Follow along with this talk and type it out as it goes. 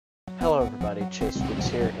Hello everybody, Chase Gets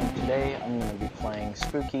here, and today I'm going to be playing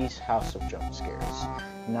Spooky's House of Jump Scares.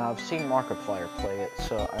 Now I've seen Markiplier play it,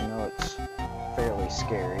 so I know it's fairly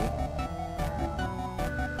scary.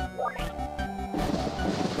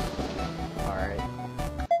 Alright.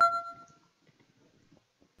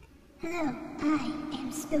 Hello, I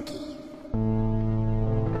am Spooky.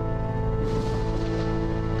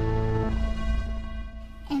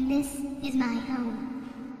 And this is my home.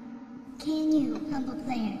 Can you, humble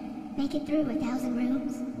player, make it through 1,000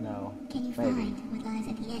 rooms? No. Can you Maybe. find what lies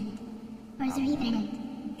at the end? Or is there even an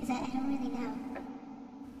end? Because I don't really know.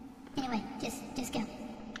 Anyway, just go.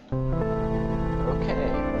 Okay,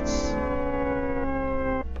 let's...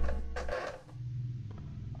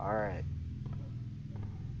 Alright.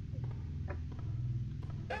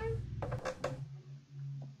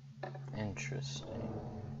 Interesting.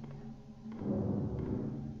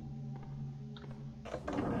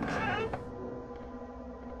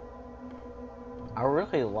 I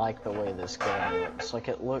really like the way this game looks. Like,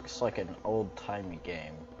 it looks like an old-timey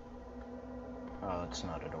game. Oh, it's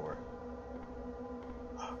not a door.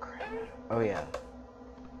 Oh, crap. Oh, yeah.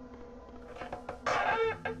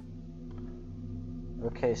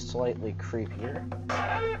 Okay, slightly creepier.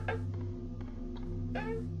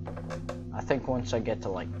 I think once I get to,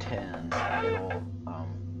 like, 10,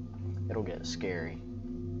 it'll get scary.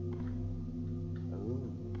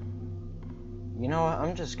 You know what,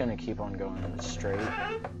 I'm just gonna keep on going straight.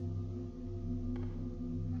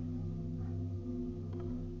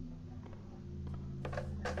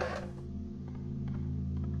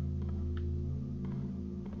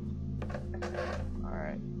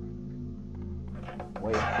 Alright.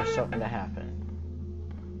 Wait for something to happen.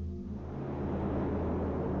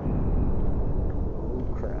 Oh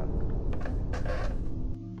crap.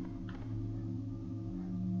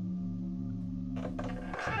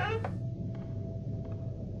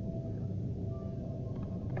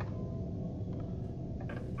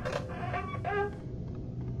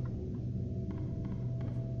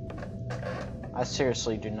 I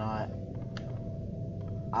seriously do not.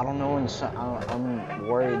 I don't know when I'm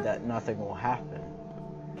worried that nothing will happen.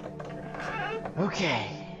 Okay.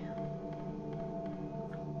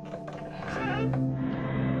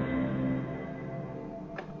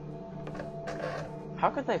 How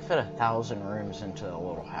could they fit 1,000 rooms into a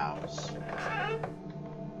little house?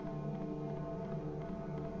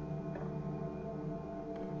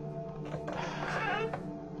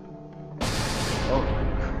 Oh,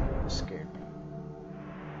 crap, that scared me.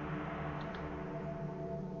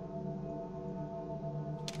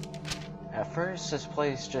 At first, this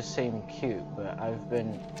place just seemed cute, but I've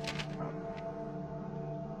been...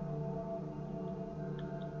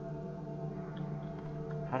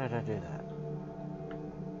 How did I do that?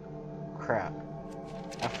 Crap.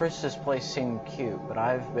 At first, this place seemed cute, but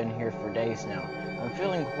I've been here for days now. I'm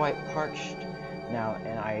feeling quite parched now,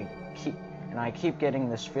 and I keep getting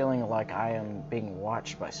this feeling like I am being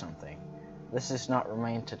watched by something. This is not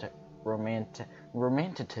romantic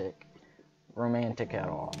at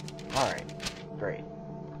all. Alright, great.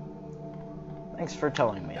 Thanks for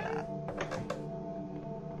telling me that.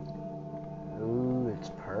 Ooh, it's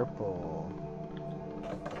purple.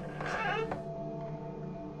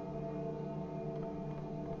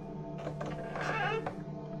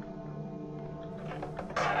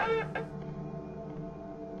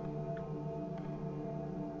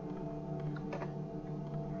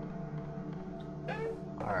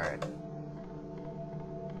 Alright.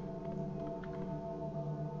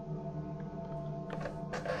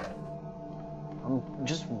 I'm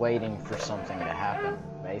just waiting for something to happen,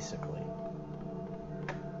 basically.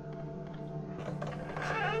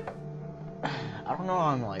 I don't know,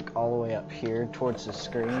 I'm like all the way up here towards the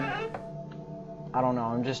screen. I don't know,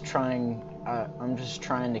 I'm just trying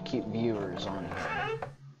to keep viewers on here.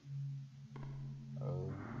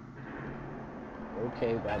 Oh.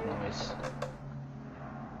 Okay, bad noise.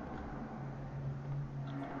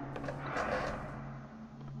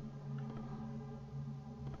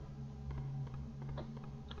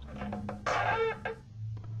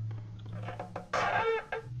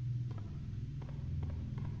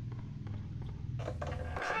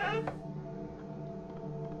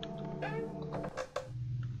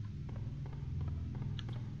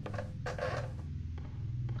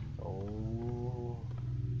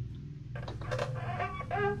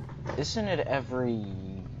 Isn't it every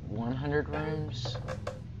 100 rooms?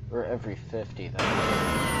 Or every 50, though?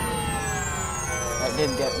 That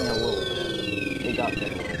did get me a little bit. It got me a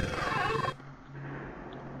little bit.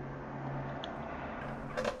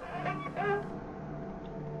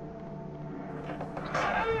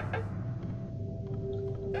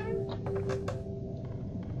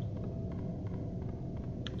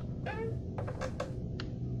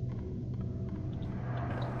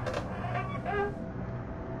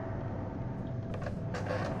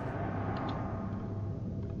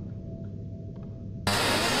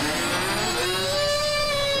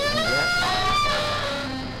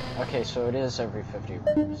 Okay, so it is every 50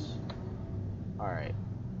 rooms. Alright.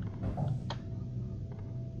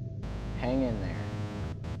 Hang in there.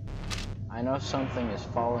 I know something is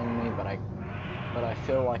following me, but I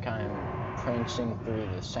feel like I'm prancing through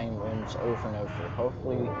the same rooms over and over.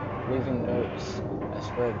 Hopefully, leaving notes as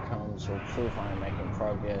breadcrumbs will prove I'm making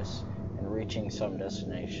progress and reaching some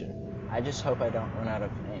destination. I just hope I don't run out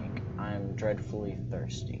of ink. I'm dreadfully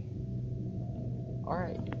thirsty.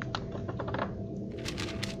 Alright.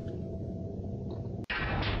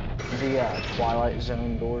 The Twilight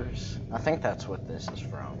Zone doors. I think that's what this is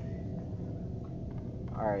from.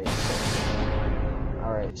 Alright,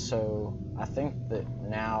 so I think that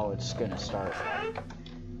now it's gonna start like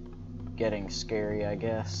getting scary, I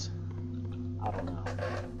guess. I don't know.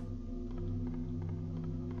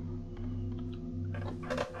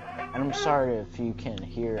 And I'm sorry if you can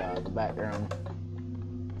hear the background.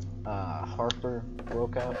 Harper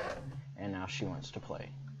woke up and now she wants to play.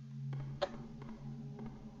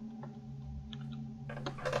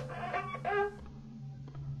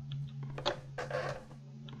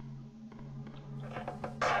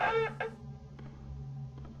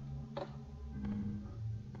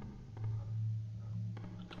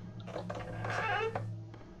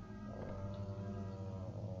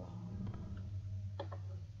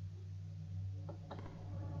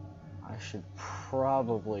 I should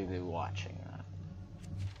probably be watching that.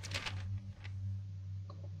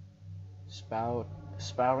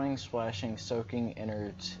 Spouting, splashing, soaking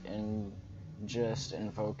innards, and just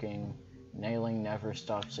invoking, nailing never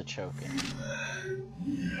stops a choking.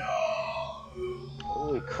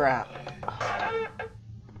 Holy crap.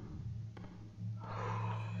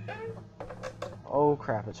 Oh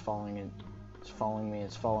crap, it's following it. It's following me,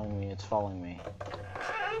 it's following me, it's following me.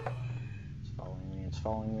 It's following me, it's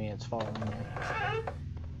following me, it's following me.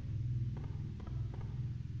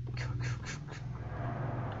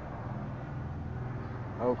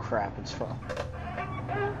 Oh crap, it's following.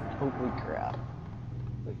 Holy crap.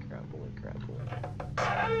 Holy crap, holy crap, holy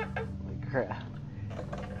crap. Holy crap.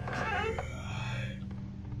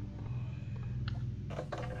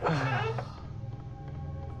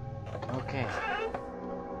 Okay.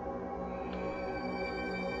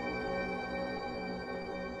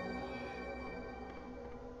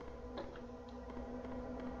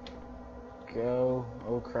 Go.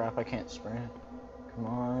 Oh crap, I can't sprint. Come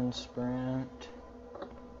on, sprint.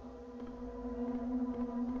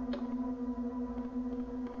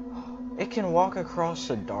 It can walk across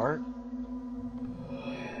the dark?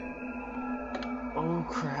 Oh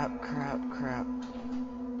crap, crap, crap.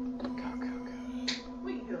 Go, go, go. What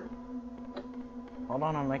are you doing? Hold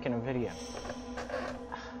on, I'm making a video.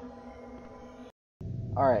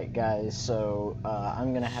 Alright guys, so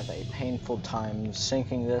I'm gonna have a painful time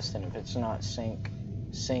syncing this, and if it's not synced,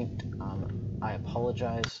 I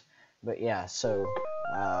apologize. But yeah, so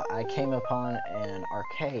I came upon an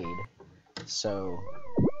arcade, so...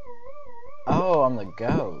 Oh, I'm the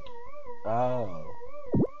goat. Oh.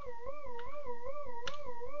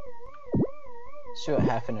 See what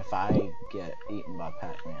happens if I get eaten by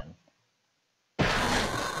Pac-Man.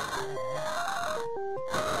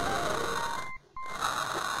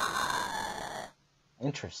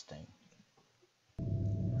 Interesting.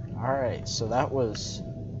 Alright, so that was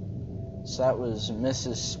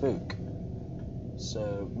Mrs. Spook.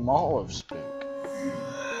 So, Mall of Spook.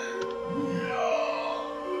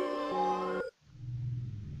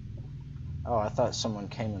 Oh, I thought someone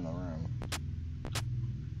came in the room.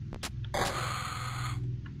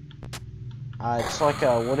 It's like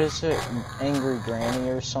a, what is it? Angry Granny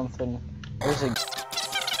or something? There's a...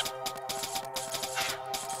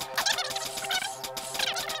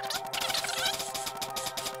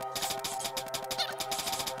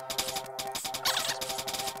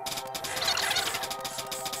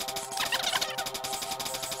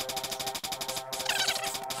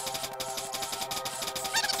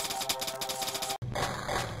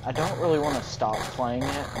 I don't really want to stop playing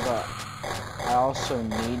it, but I also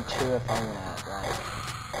need to if I want to,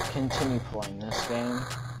 like, continue playing this game.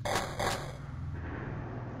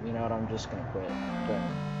 You know what, I'm just gonna quit. But,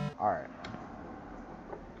 alright.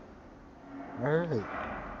 Alright.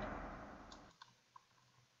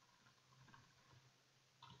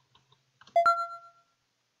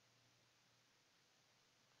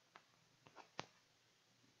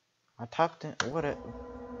 I typed in, whatever.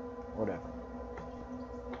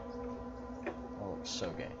 Oh, it's so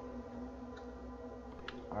gay.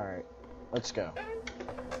 Alright, let's go.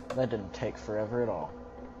 That didn't take forever at all.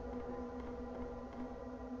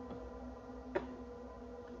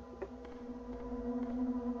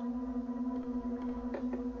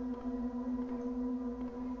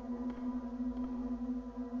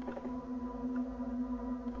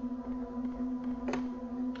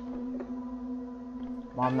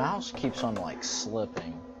 My mouse keeps on, like,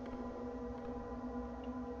 slipping.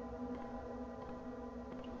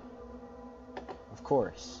 Of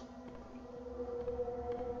course.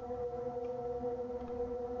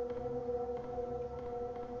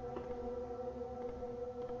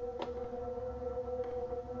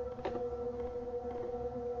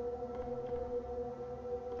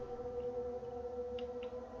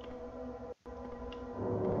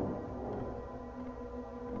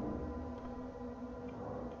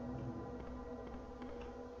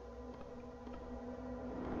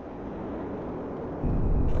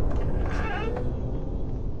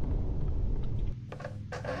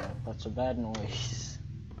 That's a bad noise.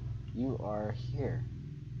 You are here.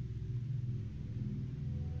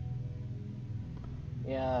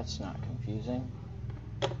 Yeah, that's not confusing.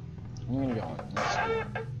 I'm gonna go in this door.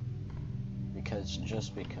 Because,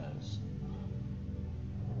 just because.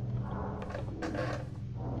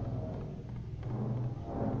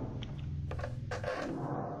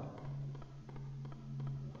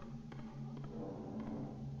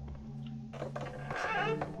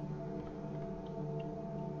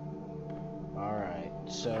 Alright,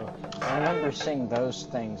 so I remember seeing those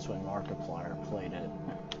things when Markiplier played it.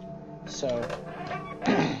 So,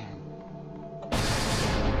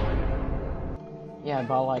 yeah,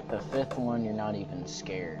 by like the 5th one, you're not even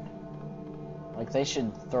scared. Like, they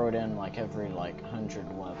should throw it in like every like 100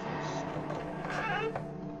 levels.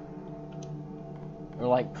 Or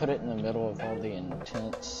like put it in the middle of all the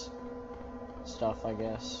intense stuff, I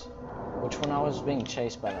guess. Which, when I was being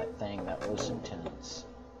chased by that thing, that was intense.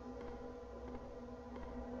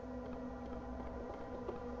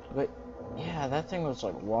 But yeah, that thing was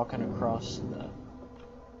like walking across the...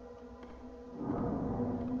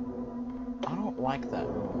 I don't like that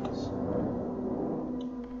noise.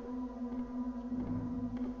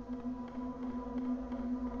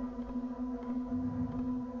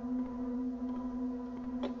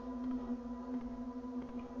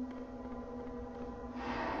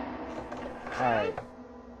 Alright.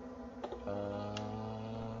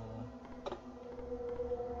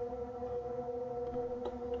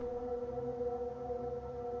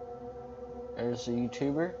 There's a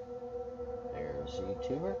YouTuber. There's a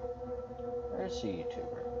YouTuber. There's a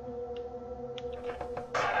YouTuber.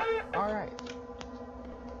 Alright.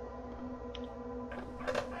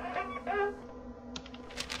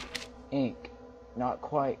 Ink. Not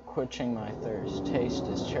quite quenching my thirst. Taste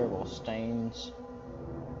is terrible. Stains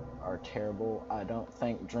are terrible. I don't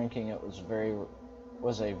think drinking it was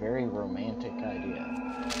a very romantic idea.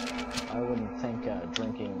 I wouldn't think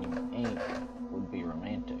drinking ink would be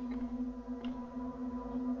romantic.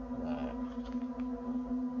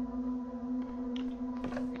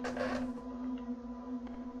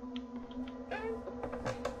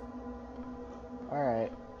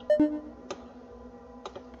 Alright.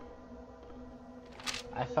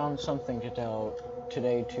 I found something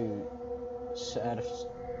today to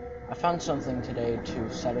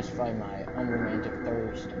satisfy my unromantic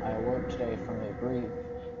thirst. I awoke today from a brief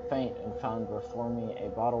faint and found before me a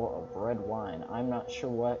bottle of red wine. I'm not sure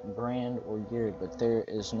what brand or year, but there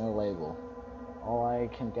is no label. All I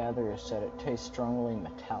can gather is that it tastes strongly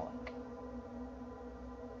metallic.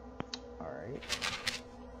 Alright.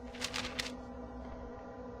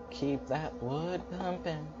 Keep that blood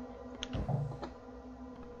pumping.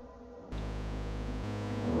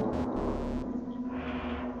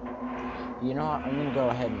 You know what, I'm gonna go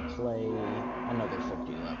ahead and play another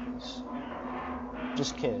 50 levels.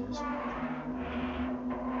 Just kids.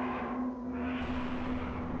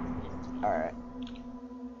 Alright.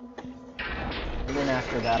 And then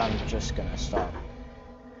after that, I'm just gonna stop.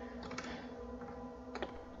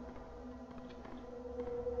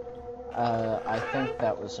 I think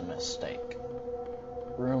that was a mistake.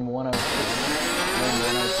 Room 102. Room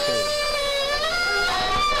 102.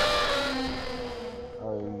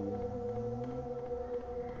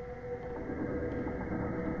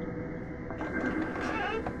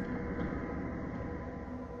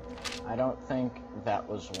 I don't think that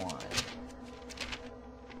was one.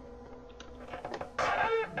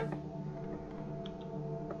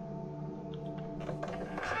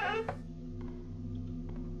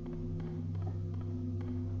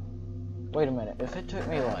 Wait a minute, if it took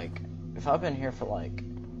me like, if I've been here for like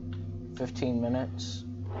 15 minutes,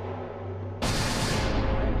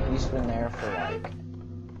 and he's been there for like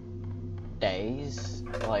days,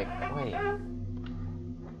 like, wait.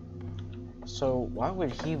 So why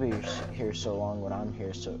would he be here so long when I'm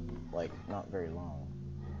here so, like, not very long?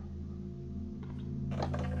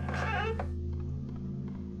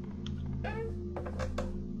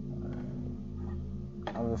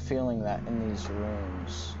 I have a feeling that in these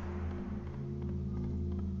rooms,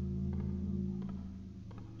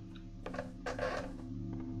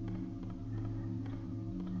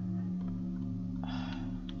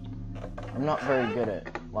 I'm not very good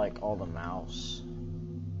at, like, all the mouse.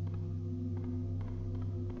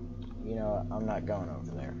 You know what? I'm not going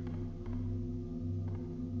over there.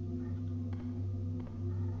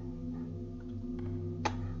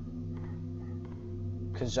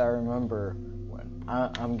 Because I remember when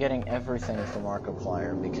I'm getting everything from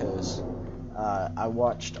Markiplier because I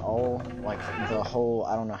watched all, like, the whole,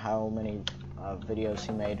 I don't know how many videos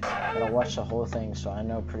he made, but I watched the whole thing, so I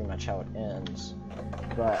know pretty much how it ends.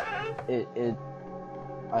 But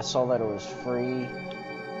I saw that it was free,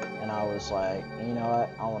 and I was like, you know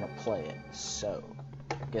what, I want to play it. So,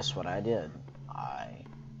 guess what I did? I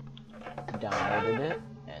downloaded it,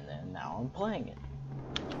 and then now I'm playing it.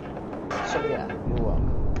 So yeah, you're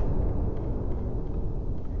welcome.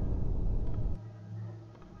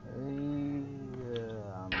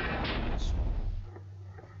 I'm doing this one.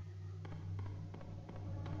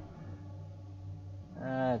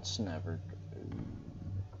 That's never good.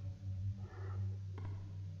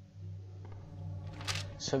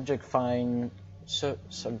 Subject 5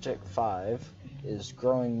 is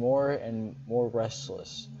growing more and more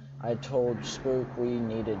restless. I told Spook we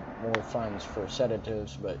needed more funds for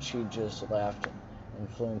sedatives, but she just laughed and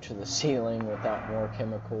flew into the ceiling without more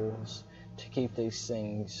chemicals to keep these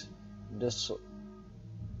things docile.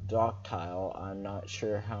 I'm not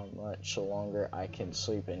sure how much longer I can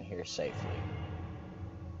sleep in here safely.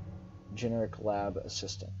 Generic lab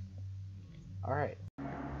assistant. Alright.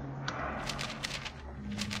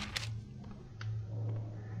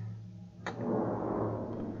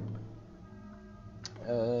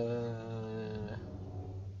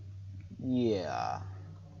 Yeah.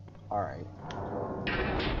 Alright.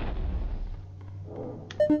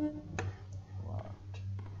 Locked.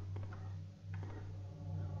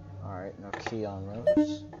 Alright, no key on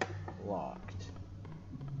those. Locked.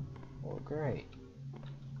 Well, great.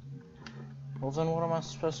 Well, then what am I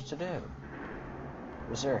supposed to do?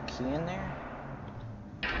 Was there a key in there?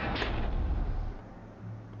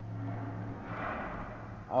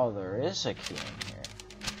 Oh, there is a key in here.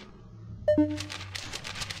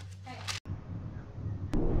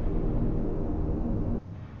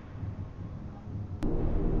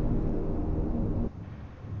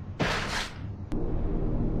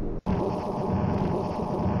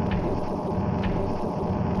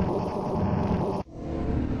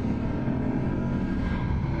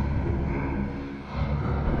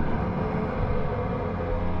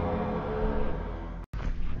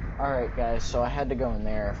 Alright guys, so I had to go in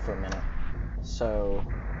there for a minute.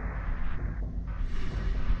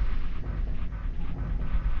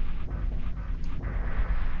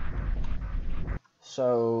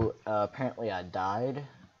 So apparently I died.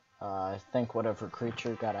 I think whatever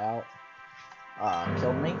creature got out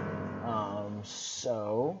killed me.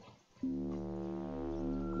 So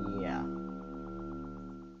yeah.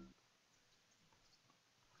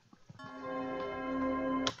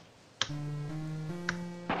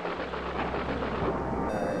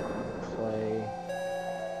 Alright, play,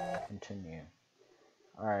 continue.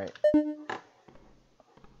 Alright.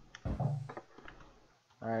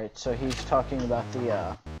 Alright, so he's talking about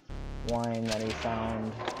the wine that he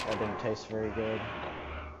found that didn't taste very good.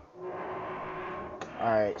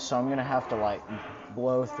 Alright, so I'm gonna have to, like,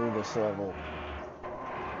 blow through this level.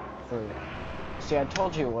 See, I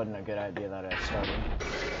told you it wasn't a good idea that I started.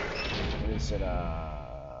 What is it,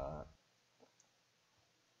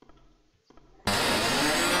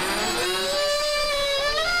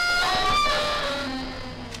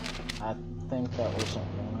 I think that wasn't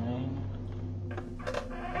mine.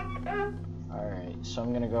 Alright, so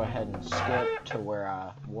I'm gonna go ahead and skip to where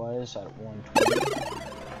I was at 120.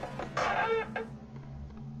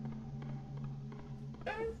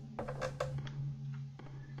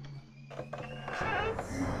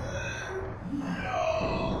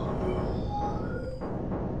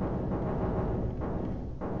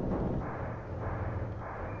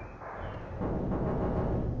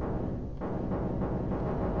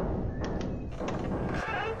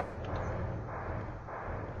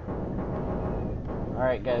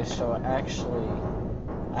 Alright guys, so actually,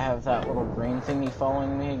 I have that little green thingy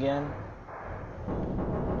following me again.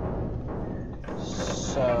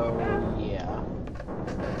 So, yeah.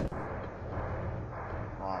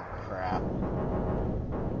 Oh crap.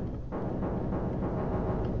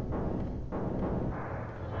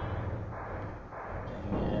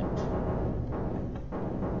 Dang it.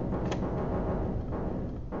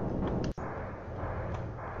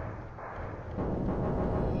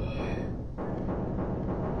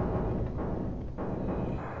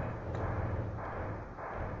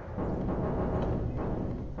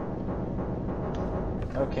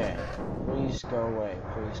 Okay, please go away,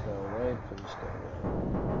 please go away, please go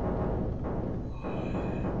away.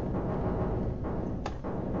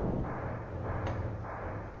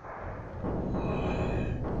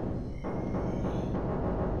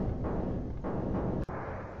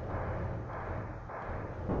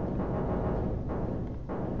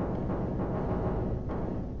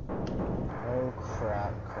 Oh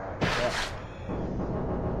crap, crap, crap.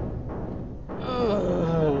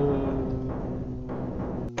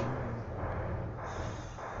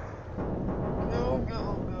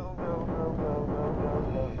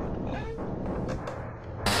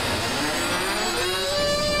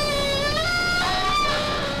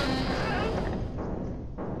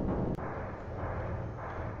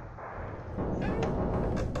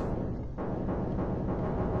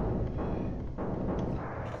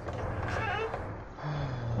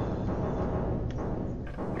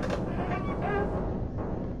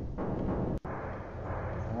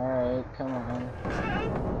 Alright, come on.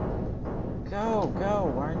 Go,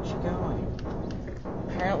 why aren't you going?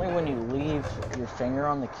 Apparently when you leave your finger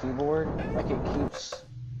on the keyboard, like it keeps...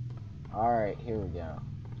 Alright, here we go.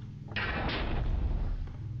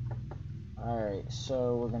 Alright,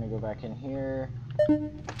 so we're gonna go back in here.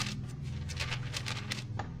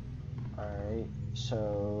 Alright,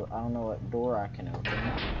 so I don't know what door I can open.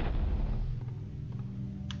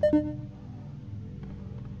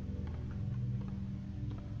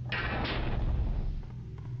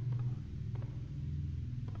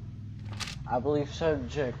 I believe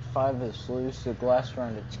subject 5 is loose. The glass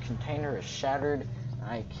around its container is shattered.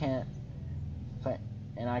 I can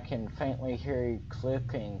faintly hear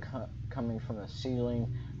clicking coming from the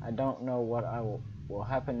ceiling. I don't know what will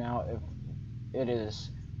happen now. If it is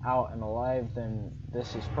out and alive, then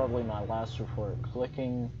this is probably my last report.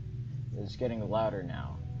 Clicking is getting louder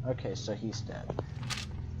now. Okay, so he's dead.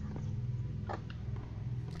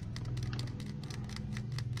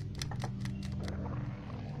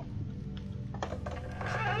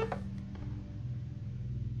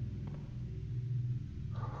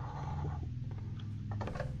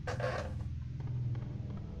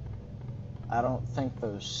 I don't think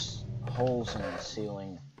those holes in the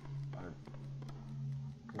ceiling are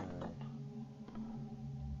good.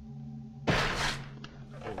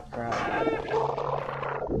 Holy crap.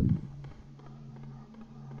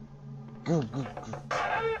 Good.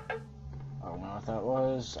 I don't know what that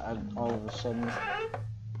was. All of a sudden...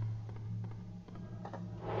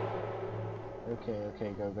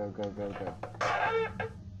 Okay, go.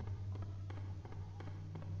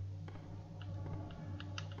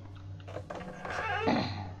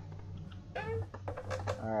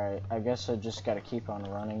 Alright, I guess I just gotta keep on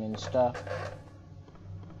running and stuff.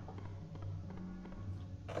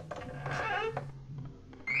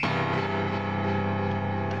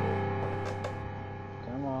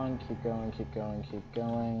 Come on, keep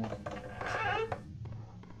going.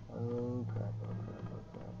 Oh crap.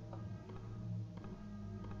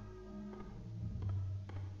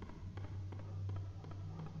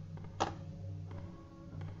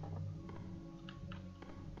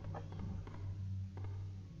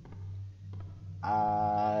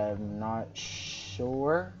 I'm not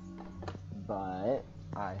sure, but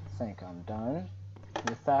I think I'm done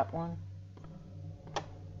with that one.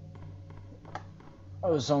 I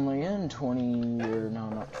was only in 20, or no,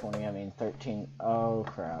 not 20, I mean 13. Oh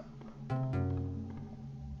crap.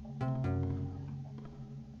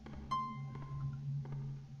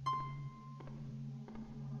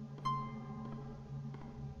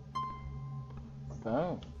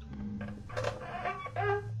 Phone.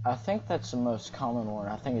 I think that's the most common one.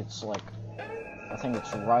 I think it's right,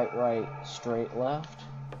 straight, left.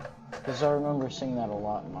 Because I remember seeing that a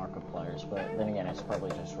lot in Markiplier's, but then again, it's probably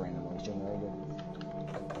just randomly generated.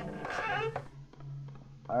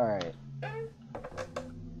 Alright.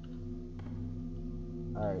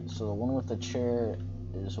 Alright, so the one with the chair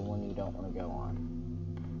is the one you don't want to go on.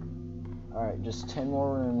 Alright, just 10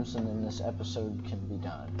 more rooms and then this episode can be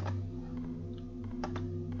done.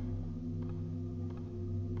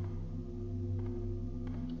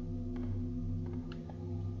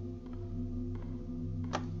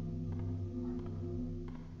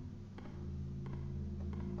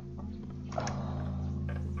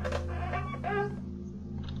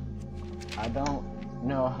 I don't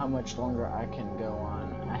know how much longer I can go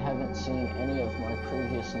on. I haven't seen any of my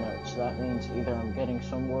previous notes. That means either I'm getting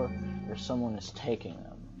somewhere or someone is taking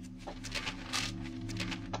them.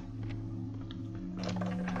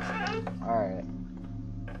 Alright.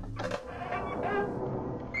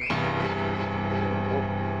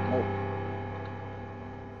 Nope.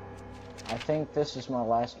 I think this is my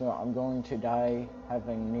last meal. I'm going to die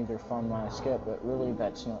having neither found my escape, but really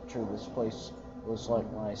that's not true. This place was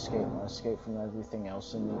like my escape from everything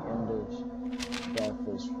else, and the end of death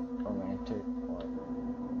is romantic. What?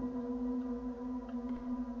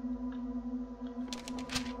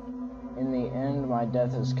 In the end, my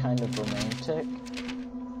death is kind of romantic.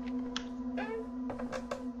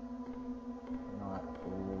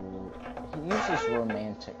 uses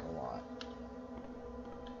romantic a lot.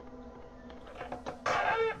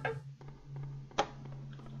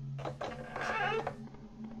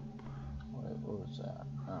 What was that?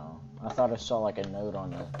 Oh, I thought I saw like a note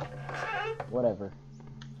on it. Whatever.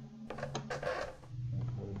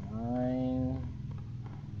 9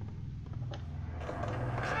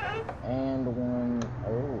 and 1.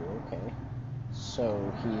 Oh, okay.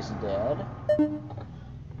 So he's dead.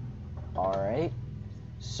 Alright.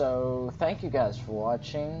 So thank you guys for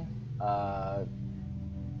watching.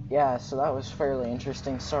 Yeah, so that was fairly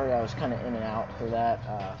interesting. Sorry I was kind of in and out for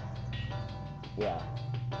that. Yeah.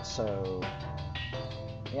 So,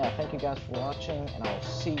 yeah, thank you guys for watching, and I'll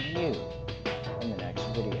see you in the next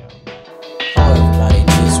video. Hello everybody,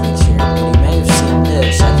 G Switch here.